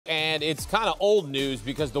and it's kind of old news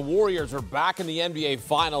because the Warriors are back in the NBA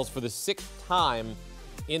Finals for the 6th time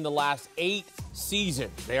in the last 8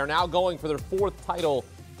 seasons. They are now going for their 4th title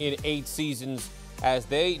in 8 seasons as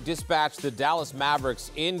they dispatch the Dallas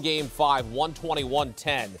Mavericks in Game 5,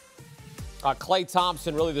 121-10. Klay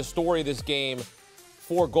Thompson, really the story of this game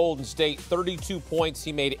for Golden State. 32 points.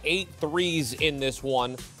 He made 8 threes in this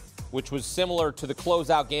one, which was similar to the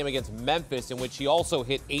closeout game against Memphis, in which he also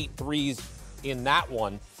hit 8 threes in that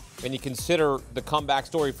one. And you consider the comeback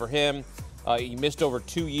story for him. He missed over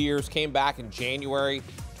 2 years, came back in January,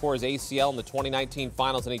 tore his ACL in the 2019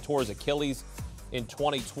 finals, and he tore his Achilles in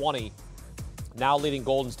 2020. Now leading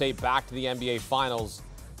Golden State back to the NBA Finals.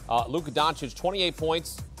 Luka Doncic, 28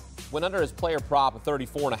 points, went under his player prop of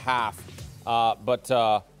 34.5,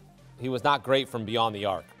 but he was not great from beyond the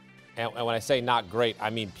arc. And when I say not great,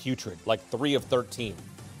 I mean putrid, like 3 of 13.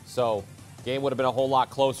 So game would have been a whole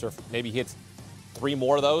lot closer if maybe he hits 3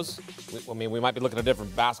 more of those. I mean, we might be looking at a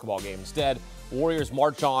different basketball game. Instead, Warriors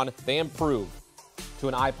march on. They improve to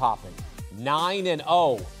an eye-popping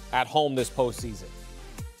 9-0 at home this postseason.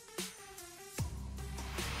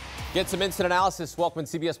 Get some instant analysis. Welcome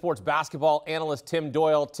CBS Sports basketball analyst Tim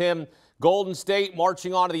Doyle. Tim, Golden State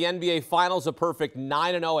marching on to the NBA Finals, a perfect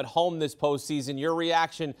 9-0 at home this postseason. Your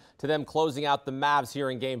reaction to them closing out the Mavs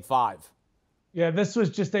here in Game 5? Yeah, this was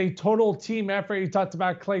just a total team effort. You talked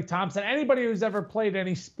about Klay Thompson. Anybody who's ever played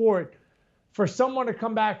any sport, for someone to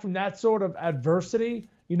come back from that sort of adversity,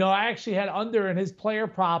 you know, I actually had under in his player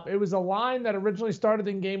prop. It was a line that originally started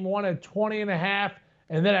in Game 1 at 20.5,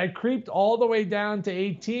 and then I creeped all the way down to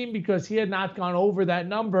 18 because he had not gone over that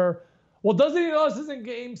number. Well, doesn't he know this isn't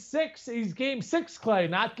Game 6? He's Game 6 Klay,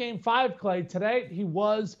 not Game 5 Klay. Today, he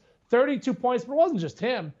was 32 points, but it wasn't just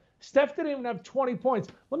him. Steph didn't even have 20 points.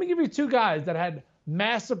 Let me give you 2 guys that had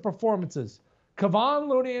massive performances. Kevon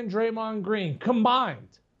Looney and Draymond Green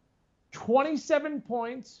combined 27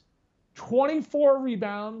 points, 24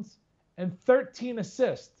 rebounds, and 13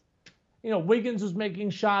 assists. You know, Wiggins was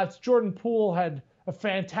making shots. Jordan Poole had a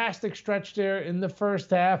fantastic stretch there in the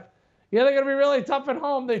first half. Yeah, they're going to be really tough at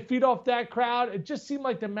home. They feed off that crowd. It just seemed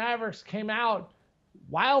like the Mavericks came out,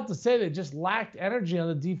 wild to say, they just lacked energy on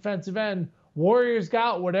the defensive end. Warriors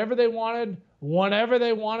got whatever they wanted, whenever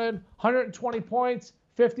they wanted. 120 points,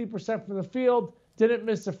 50% from the field. Didn't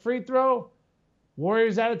miss a free throw.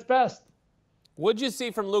 Warriors at its best. What'd you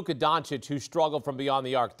see from Luka Doncic, who struggled from beyond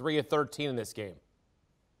the arc, 3 of 13 in this game?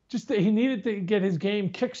 Just that he needed to get his game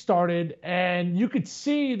kick-started, and you could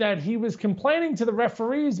see that he was complaining to the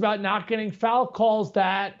referees about not getting foul calls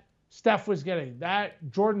that Steph was getting, that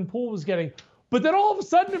Jordan Poole was getting. But then all of a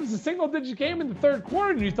sudden, it was a single-digit game in the third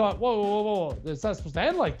quarter, and you thought, whoa, it's not supposed to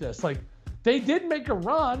end like this. Like, they did make a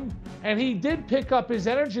run, and he did pick up his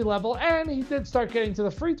energy level, and he did start getting to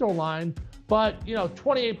the free throw line. But, you know,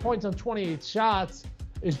 28 points on 28 shots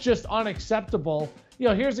is just unacceptable. You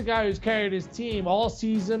know, here's a guy who's carried his team all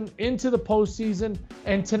season into the postseason.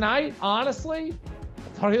 And tonight, honestly,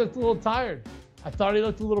 I thought he looked a little tired. I thought he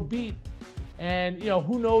looked a little beat. And, you know,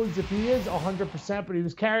 who knows if he is 100%, but he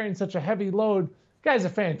was carrying such a heavy load. Guy's a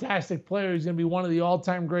fantastic player. He's going to be one of the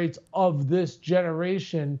all-time greats of this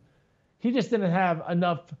generation. He just didn't have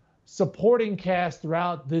enough supporting cast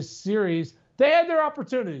throughout this series. They had their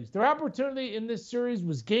opportunities. Their opportunity in this series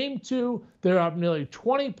was Game 2. They're up nearly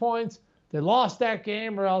 20 points. They lost that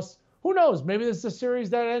game, or else, who knows? Maybe this is a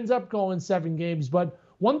series that ends up going 7 games. But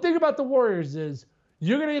one thing about the Warriors is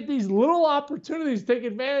you're going to get these little opportunities to take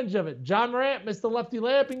advantage of it. John Morant missed the lefty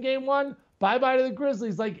layup in Game 1. Bye-bye to the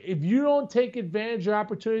Grizzlies. Like, if you don't take advantage of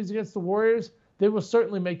opportunities against the Warriors, they will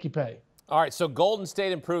certainly make you pay. All right, so Golden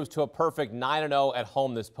State improves to a perfect 9-0 at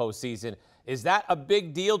home this postseason. Is that a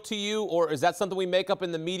big deal to you, or is that something we make up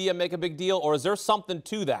in the media, make a big deal, or is there something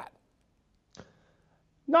to that?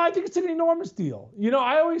 No, I think it's an enormous deal. You know,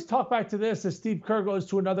 I always talk back to this as Steve Kerr goes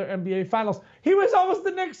to another NBA Finals. He was almost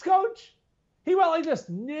the Knicks coach. He went like this: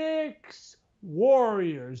 Knicks,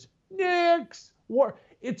 Warriors, Knicks, War.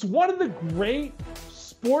 It's one of the great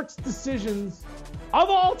sports decisions of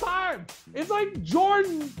all time. It's like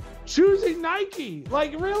Jordan choosing Nike.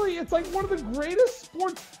 Like, really, it's like one of the greatest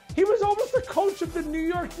sports. He was almost the coach of the New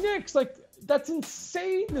York Knicks. Like, that's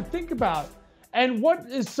insane to think about. And what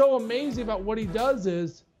is so amazing about what he does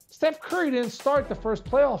is Steph Curry didn't start the first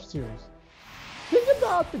playoff series. Think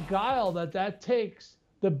about the guile that takes,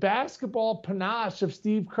 the basketball panache of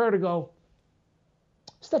Steve Kerr to go,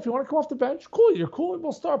 Steph, you want to come off the bench? Cool, you're cool.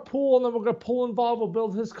 We'll start Poole, and then we'll get Poole involved. We'll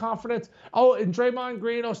build his confidence. Oh, and Draymond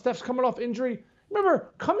Green, oh, Steph's coming off injury.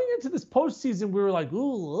 Remember, coming into this postseason, we were like,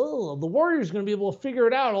 ooh, the Warriors are going to be able to figure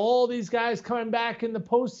it out. All these guys coming back in the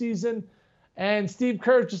postseason. And Steve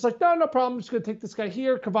Kerr's just like, no problem. I'm just going to take this guy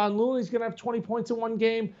here. Kevon Looney's going to have 20 points in one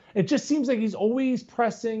game. It just seems like he's always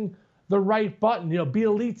pressing the right button.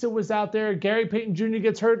 Bielitsa was out there. Gary Payton Jr.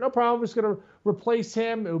 gets hurt. No problem. I'm just going to replace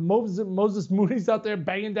him. Moses Mooney's out there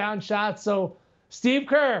banging down shots. So Steve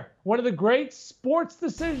Kerr, one of the great sports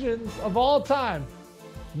decisions of all time.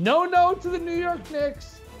 No to the New York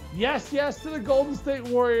Knicks. Yes to the Golden State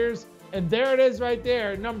Warriors. And there it is right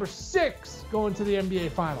there, number 6 going to the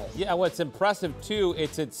NBA Finals. Yeah, what's impressive, too,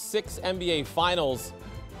 it's at 6 NBA Finals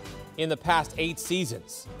in the past 8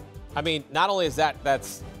 seasons. I mean, not only is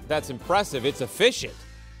that's impressive, it's efficient,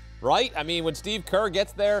 right? I mean, when Steve Kerr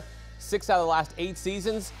gets there 6 out of the last 8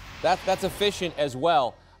 seasons, that's efficient as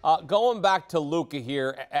well. Going back to Luka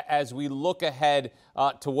here as we look ahead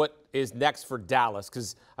to what is next for Dallas,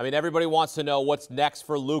 because, I mean, everybody wants to know what's next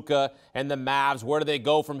for Luka and the Mavs. Where do they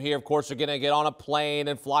go from here? Of course, they're going to get on a plane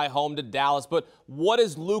and fly home to Dallas. But what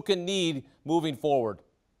does Luka need moving forward?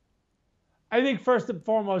 I think first and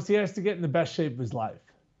foremost, he has to get in the best shape of his life.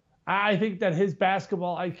 I think that his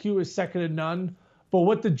basketball IQ is second to none. But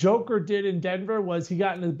what the Joker did in Denver was he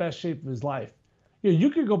got into the best shape of his life. You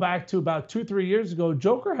could go back to about 2-3 years ago.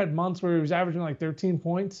 Joker had months where he was averaging like 13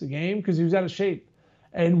 points a game because he was out of shape.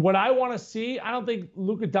 And what I want to see, I don't think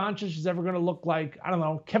Luka Doncic is ever going to look like, I don't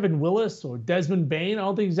know, Kevin Willis or Desmond Bane. I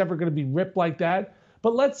don't think he's ever going to be ripped like that.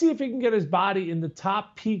 But let's see if he can get his body in the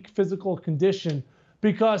top peak physical condition,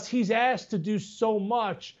 because he's asked to do so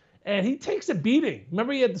much and he takes a beating.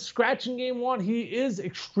 Remember, he had the scratch in game 1. He is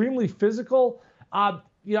extremely physical.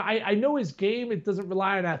 I know his game, it doesn't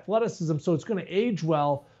rely on athleticism, so it's going to age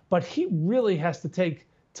well, but he really has to take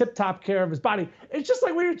tip-top care of his body. It's just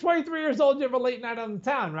like when you're 23 years old, you have a late night on the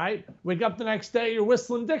town, right? Wake up the next day, you're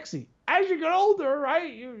whistling Dixie. As you get older,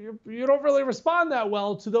 right, you don't really respond that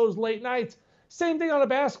well to those late nights. Same thing on a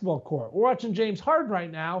basketball court. We're watching James Harden right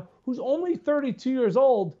now, who's only 32 years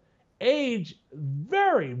old, age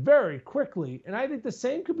very, very quickly. And I think the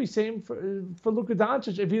same could be same for Luka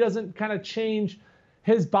Doncic if he doesn't kind of change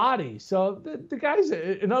his body. So the guy's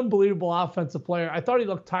an unbelievable offensive player. I thought he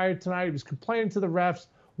looked tired tonight. He was complaining to the refs.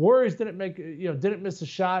 Warriors didn't miss a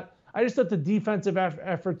shot. I just thought the defensive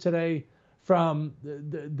effort today from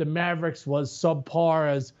the Mavericks was subpar,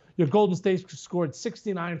 as Golden State scored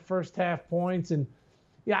 69 first half points. And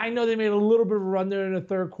yeah, I know they made a little bit of a run there in the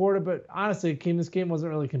third quarter, but honestly, this game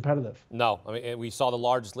wasn't really competitive. No, I mean, we saw the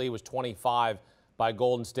largest lead was 25 by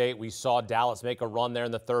Golden State. We saw Dallas make a run there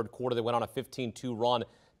in the third quarter. They went on a 15-2 run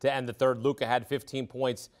to end the third. Luka had 15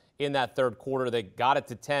 points in that third quarter. They got it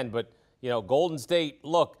to 10, but Golden State,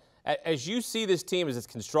 look, as you see this team as it's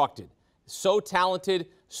constructed, so talented,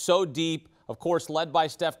 so deep, of course, led by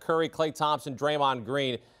Steph Curry, Klay Thompson, Draymond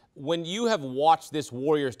Green. When you have watched this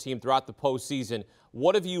Warriors team throughout the postseason,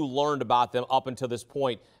 what have you learned about them up until this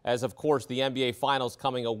point, as, of course, the NBA Finals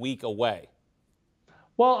coming a week away?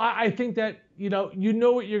 Well, I think that, you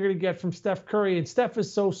know what you're going to get from Steph Curry. And Steph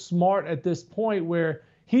is so smart at this point where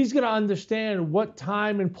he's going to understand what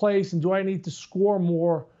time and place and do I need to score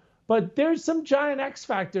more. But there's some giant X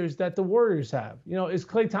factors that the Warriors have. Is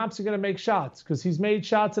Klay Thompson going to make shots? Because he's made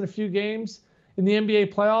shots in a few games in the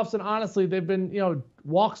NBA playoffs. And honestly, they've been,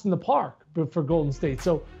 walks in the park for Golden State.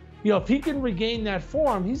 So, if he can regain that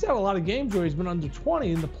form, he's had a lot of games where he's been under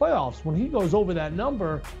 20 in the playoffs. When he goes over that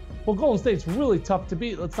number, well, Golden State's really tough to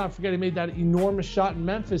beat. Let's not forget he made that enormous shot in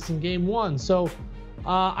Memphis in game 1. So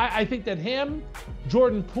I think that him,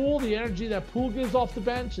 Jordan Poole, the energy that Poole gives off the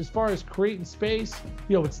bench as far as creating space,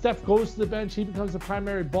 when Steph goes to the bench, he becomes the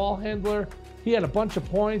primary ball handler. He had a bunch of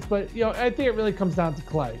points, but, I think it really comes down to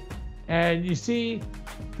Klay. And you see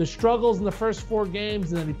the struggles in the first 4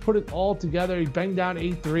 games, and then he put it all together. He banged down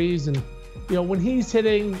 8 threes. And, when he's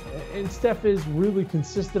hitting, and Steph is really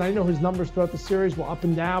consistent. I know his numbers throughout the series were up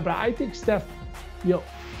and down, but I think Steph,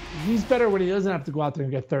 he's better when he doesn't have to go out there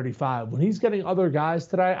and get 35. When he's getting other guys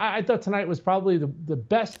today, I thought tonight was probably the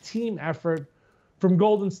best team effort from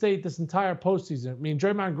Golden State this entire postseason. I mean,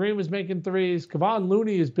 Draymond Green was making threes. Kevon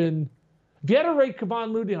Looney has been, if you had to rate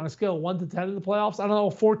Kevon Looney on a scale of 1 to 10 in the playoffs, I don't know,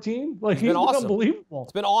 14? He's been awesome. Unbelievable.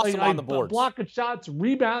 It's been awesome on the boards. Block of shots,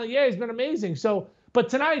 rebound. Yeah, he's been amazing. But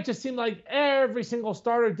tonight it just seemed like every single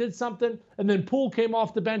starter did something, and then Poole came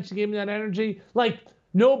off the bench and gave me that energy.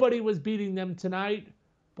 Nobody was beating them tonight.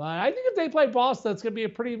 But I think if they play Boston, it's going to be a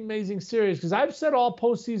pretty amazing series, because I've said all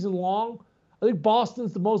postseason long, I think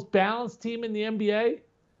Boston's the most balanced team in the NBA.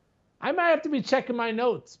 I might have to be checking my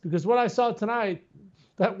notes, because what I saw tonight,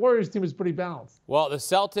 that Warriors team is pretty balanced. Well, the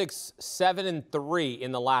Celtics 7-3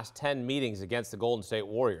 in the last 10 meetings against the Golden State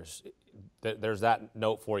Warriors. There's that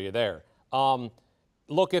note for you there.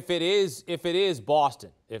 Look, if it is Boston,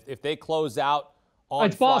 if they close out on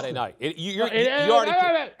It's Friday Boston. night. You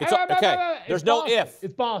already. Okay. There's no if.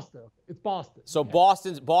 It's Boston. It's Boston. So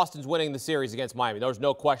Boston's winning the series against Miami. There's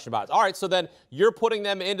no question about it. All right, so then you're putting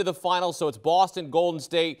them into the finals. So it's Boston, Golden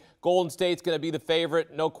State. Golden State's going to be the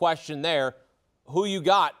favorite, no question there. Who you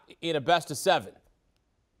got in a best of 7?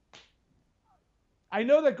 I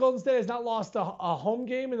know that Golden State has not lost a home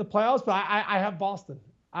game in the playoffs, but I have Boston.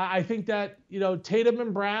 I think that, Tatum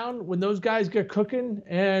and Brown, when those guys get cooking,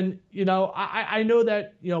 and, I know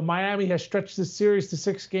that, Miami has stretched this series to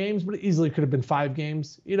 6 games, but it easily could have been 5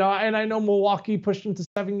 games, and I know Milwaukee pushed into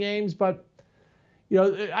 7 games, but,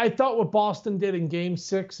 I thought what Boston did in game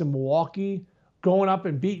 6 in Milwaukee, going up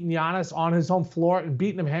and beating Giannis on his home floor and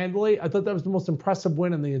beating him handily, I thought that was the most impressive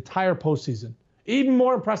win in the entire postseason. Even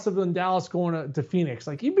more impressive than Dallas going to Phoenix.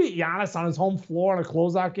 Like, he beat Giannis on his home floor in a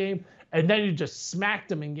closeout game, and then you just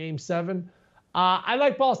smacked him in game 7. I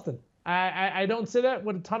like Boston. I don't say that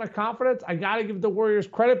with a ton of confidence. I got to give the Warriors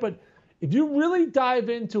credit, but if you really dive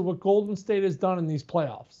into what Golden State has done in these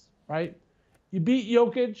playoffs, right? You beat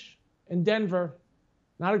Jokic in Denver,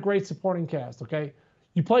 not a great supporting cast, okay?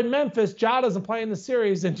 You play Memphis, Ja doesn't play in the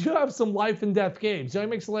series, and you have some life and death games. He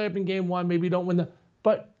makes a layup in game 1, maybe you don't win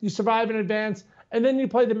but you survive in advance. And then you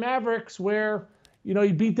play the Mavericks where,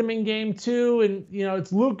 you beat them in game 2 and,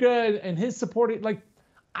 it's Luka and his supporting. Like,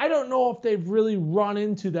 I don't know if they've really run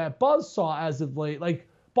into that buzzsaw as of late. Like,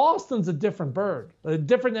 Boston's a different bird,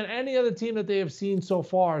 different than any other team that they have seen so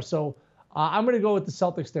far. So I'm going to go with the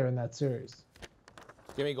Celtics there in that series.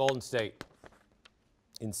 Give me Golden State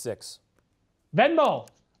in 6. Venmo,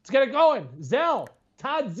 let's get it going. Zell,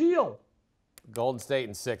 Todd Zeal. Golden State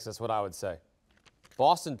in 6, that's what I would say.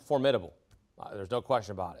 Boston, formidable. There's no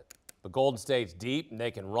question about it. But Golden State's deep, and they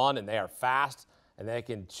can run, and they are fast, and they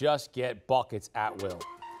can just get buckets at will.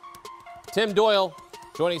 Tim Doyle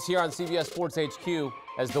joining us here on CBS Sports HQ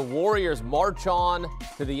as the Warriors march on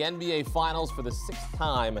to the NBA Finals for the 6th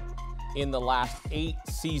time in the last 8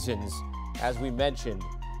 seasons. As we mentioned,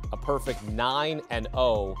 a perfect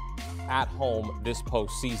 9-0 at home this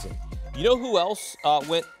postseason. You know who else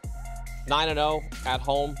went 9-0 at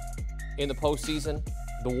home in the postseason?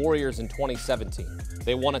 The Warriors in 2017.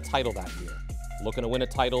 They won a title that year. Looking to win a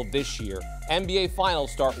title this year. NBA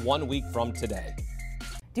Finals start 1 week from today.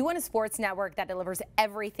 Do you want a sports network that delivers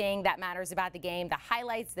everything that matters about the game? The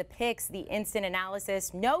highlights, the picks, the instant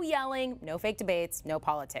analysis. No yelling, no fake debates, no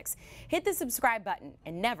politics. Hit the subscribe button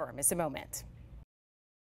and never miss a moment.